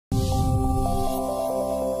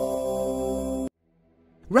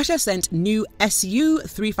Russia sent new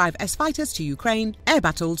Su-35S fighters to Ukraine. Air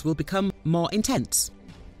battles will become more intense.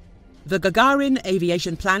 The Gagarin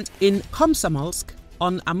aviation plant in Komsomolsk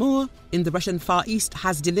on Amur in the Russian Far East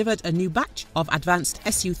has delivered a new batch of advanced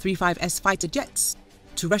Su-35S fighter jets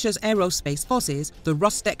to Russia's aerospace forces, the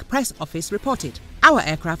Rostec press office reported. Our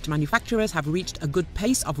aircraft manufacturers have reached a good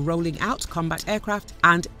pace of rolling out combat aircraft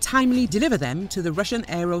and timely deliver them to the Russian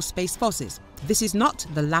aerospace forces. This is not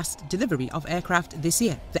the last delivery of aircraft this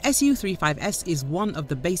year. The Su-35S is one of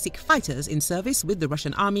the basic fighters in service with the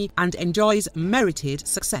Russian army and enjoys merited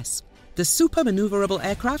success. The super-maneuverable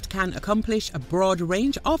aircraft can accomplish a broad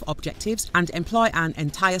range of objectives and employ an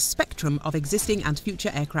entire spectrum of existing and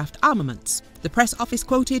future aircraft armaments. The press office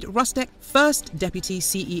quoted Rostec First Deputy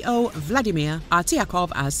CEO Vladimir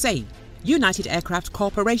Artyakov as saying, United Aircraft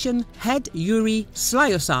Corporation head Yuri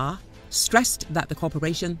Slyosar stressed that the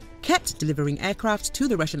corporation kept delivering aircraft to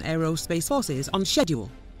the Russian aerospace forces on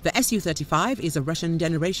schedule. The Su-35 is a Russian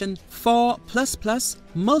Generation 4++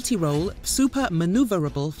 multi-role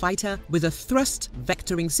super-maneuverable fighter with a thrust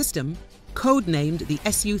vectoring system, codenamed the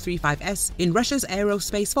Su-35S in Russia's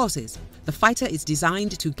aerospace forces. The fighter is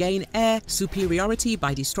designed to gain air superiority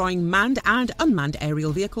by destroying manned and unmanned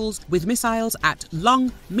aerial vehicles with missiles at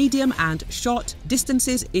long, medium and short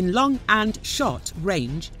distances in long and short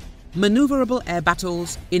range, maneuverable air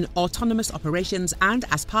battles in autonomous operations, and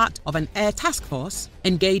as part of an air task force,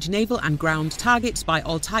 engage naval and ground targets by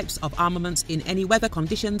all types of armaments in any weather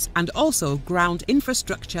conditions, and also ground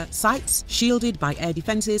infrastructure sites shielded by air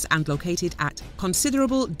defences and located at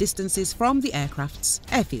considerable distances from the aircraft's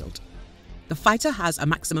airfield. The fighter has a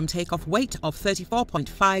maximum takeoff weight of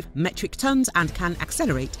 34.5 metric tons and can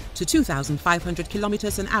accelerate to 2,500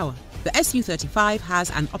 kilometers an hour. The Su-35 has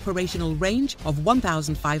an operational range of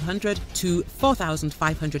 1,500 to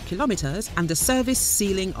 4,500 kilometers and a service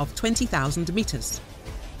ceiling of 20,000 meters.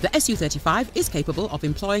 The Su-35 is capable of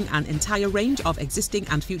employing an entire range of existing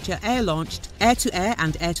and future air-launched, air-to-air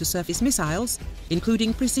and air-to-surface missiles,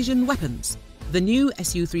 including precision weapons. The new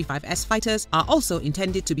Su-35S fighters are also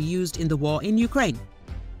intended to be used in the war in Ukraine.